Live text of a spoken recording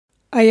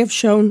I have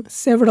shown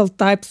several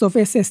types of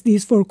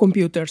SSDs for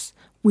computers,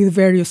 with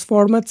various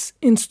formats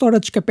and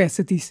storage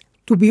capacities,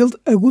 to build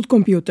a good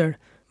computer.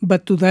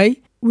 But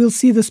today, we'll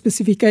see the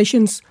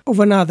specifications of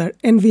another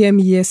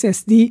NVMe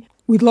SSD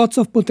with lots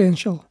of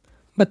potential.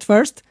 But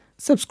first,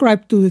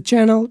 subscribe to the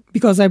channel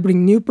because I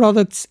bring new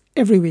products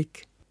every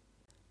week.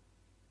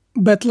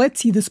 But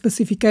let's see the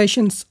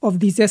specifications of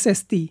this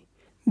SSD.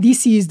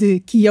 This is the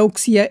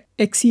Kioxia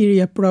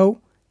Exceria Pro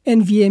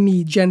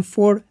NVMe Gen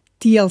 4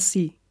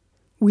 TLC.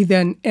 With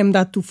an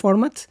M.2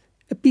 format,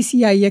 a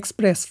PCI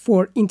Express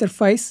 4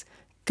 interface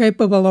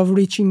capable of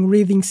reaching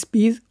reading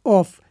speed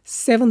of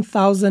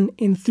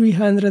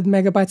 7,300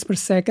 MB per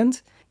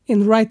second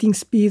and writing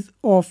speed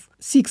of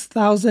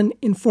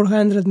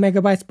 6,400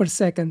 MB per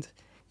second.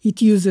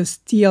 It uses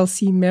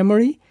TLC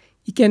memory,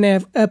 it can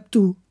have up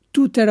to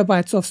 2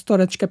 TB of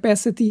storage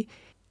capacity,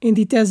 and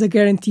it has a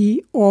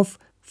guarantee of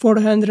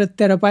 400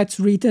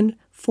 TB written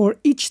for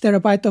each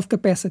terabyte of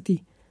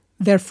capacity.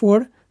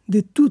 Therefore,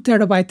 the 2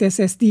 TB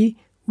SSD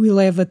will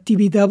have a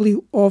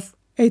TBW of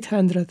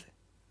 800.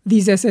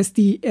 This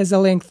SSD has a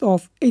length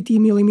of 80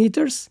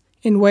 mm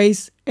and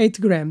weighs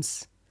 8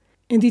 grams,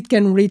 and it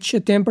can reach a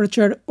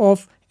temperature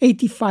of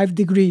 85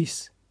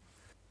 degrees.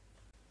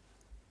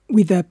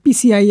 With a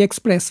PCI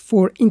Express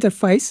 4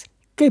 interface,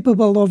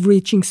 capable of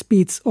reaching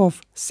speeds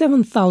of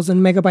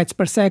 7,000 MB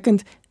per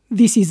second,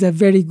 this is a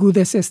very good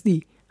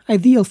SSD,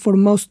 ideal for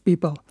most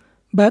people,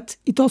 but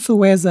it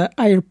also has a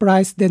higher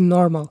price than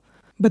normal.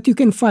 But you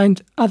can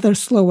find other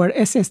slower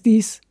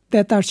SSDs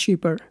that are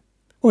cheaper,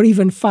 or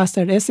even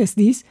faster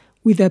SSDs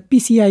with a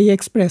PCI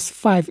Express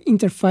 5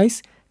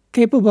 interface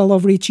capable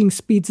of reaching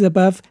speeds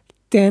above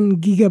 10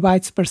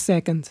 GB per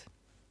second.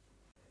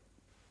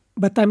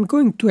 But I'm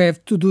going to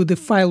have to do the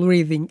file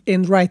reading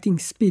and writing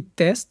speed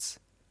tests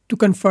to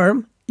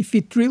confirm if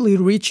it really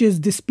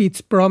reaches the speeds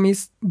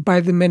promised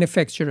by the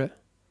manufacturer,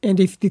 and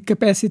if the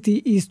capacity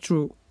is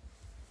true.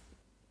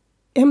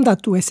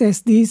 M.2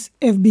 SSDs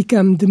have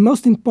become the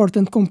most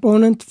important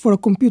component for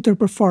computer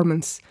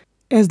performance,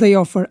 as they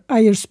offer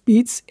higher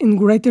speeds and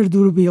greater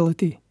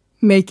durability,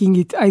 making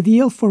it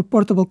ideal for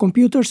portable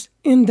computers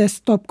and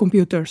desktop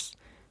computers.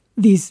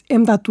 These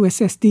M.2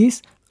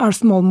 SSDs are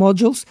small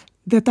modules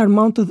that are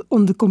mounted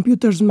on the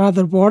computer's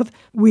motherboard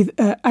with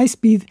a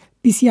high-speed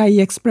PCI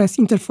Express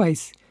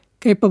interface,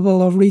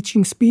 capable of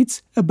reaching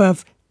speeds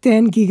above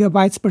 10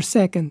 GB per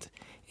second,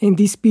 and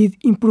this speed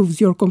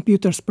improves your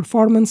computer's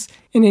performance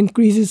and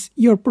increases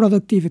your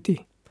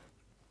productivity.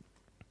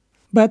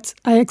 But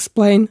I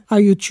explain how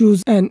you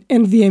choose an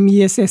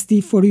NVMe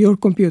SSD for your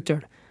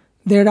computer.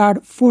 There are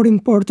 4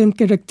 important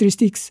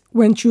characteristics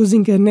when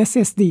choosing an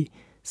SSD: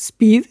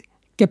 speed,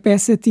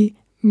 capacity,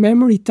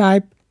 memory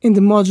type, and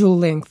the module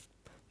length.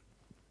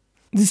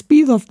 The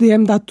speed of the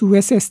M.2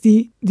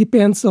 SSD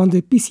depends on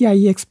the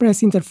PCI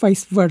Express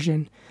interface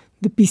version.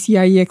 The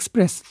PCI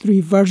Express 3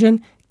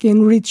 version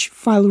can reach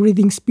file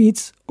reading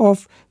speeds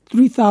of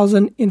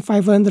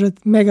 3,500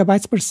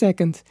 MB per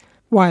second,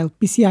 while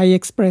PCI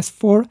Express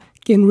 4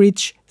 can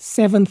reach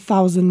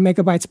 7,000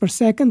 MB per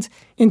second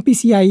and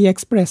PCI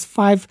Express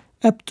 5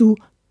 up to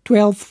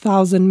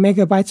 12,000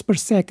 MB per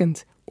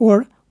second,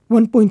 or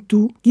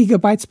 1.2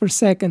 GB per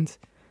second.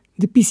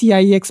 The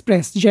PCI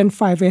Express Gen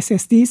 5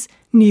 SSDs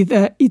need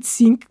a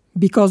heatsink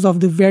because of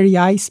the very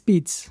high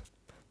speeds.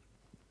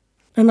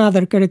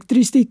 Another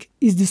characteristic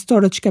is the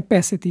storage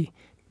capacity,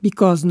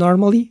 because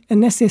normally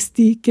an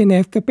SSD can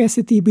have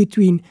capacity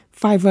between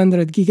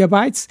 500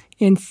 GB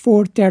and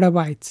 4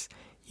 TB.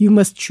 You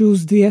must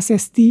choose the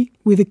SSD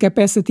with the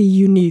capacity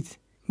you need,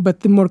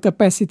 but the more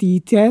capacity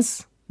it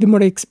has, the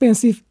more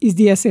expensive is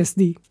the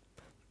SSD.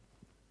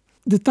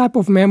 The type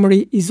of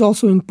memory is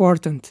also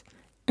important.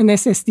 An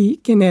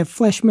SSD can have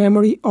flash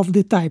memory of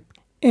the type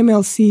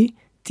MLC,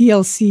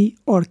 TLC,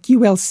 or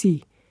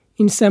QLC.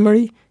 In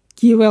summary,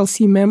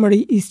 QLC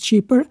memory is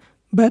cheaper,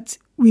 but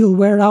will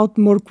wear out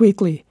more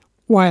quickly,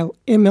 while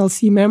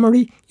MLC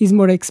memory is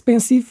more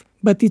expensive,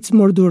 but it's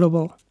more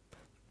durable.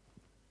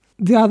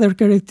 The other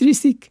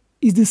characteristic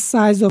is the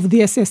size of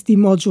the SSD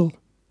module,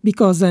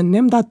 because an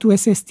M.2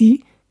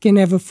 SSD can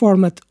have a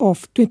format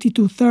of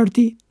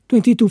 2230,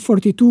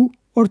 2242,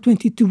 or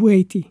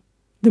 2280.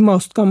 The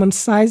most common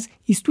size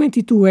is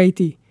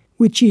 2280,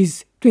 which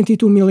is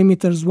 22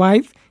 mm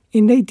wide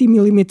and 80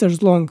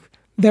 mm long.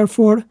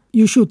 Therefore,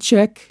 you should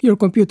check your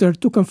computer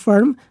to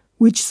confirm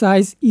which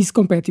size is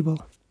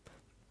compatible.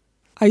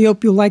 I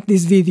hope you like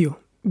this video,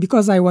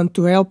 because I want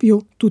to help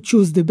you to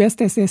choose the best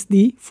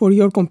SSD for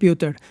your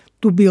computer,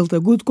 to build a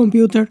good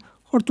computer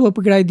or to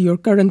upgrade your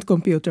current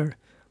computer.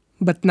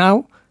 But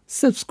now,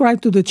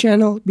 subscribe to the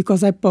channel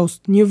because I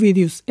post new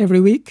videos every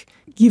week.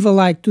 Give a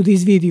like to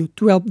this video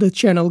to help the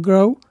channel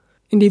grow,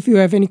 and if you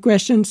have any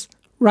questions,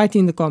 write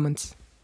in the comments.